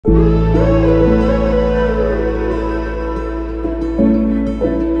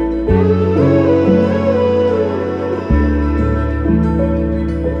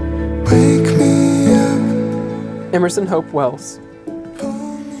Emerson Hope Wells.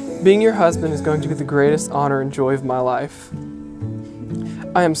 Being your husband is going to be the greatest honor and joy of my life.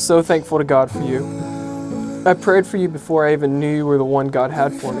 I am so thankful to God for you. I prayed for you before I even knew you were the one God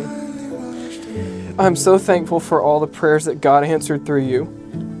had for me. I am so thankful for all the prayers that God answered through you.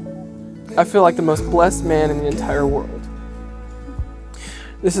 I feel like the most blessed man in the entire world.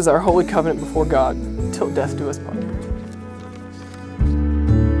 This is our holy covenant before God, till death do us part.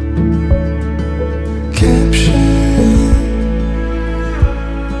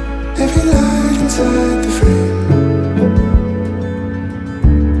 Every light inside the frame.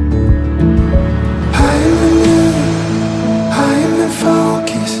 I am the new, I am the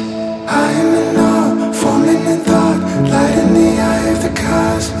focus, I am the now, forming in thought, light in the eye of the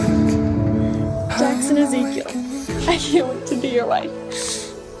cosmic. Jackson Ezekiel, I can't wait to be your wife.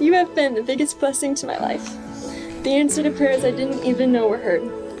 You have been the biggest blessing to my life. The answer to prayers I didn't even know were heard.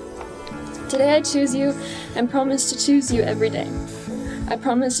 Today I choose you and promise to choose you every day. I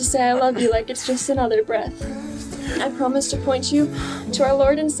promise to say I love you like it's just another breath. I promise to point you to our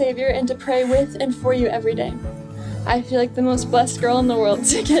Lord and Savior and to pray with and for you every day. I feel like the most blessed girl in the world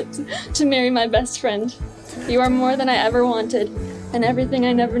to get to marry my best friend. You are more than I ever wanted and everything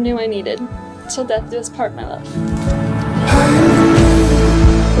I never knew I needed. Till death do us part, my love. I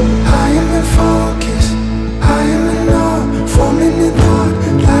am the focus, I am the now, forming in thought,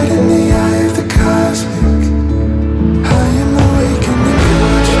 light in the eye of the cosmic.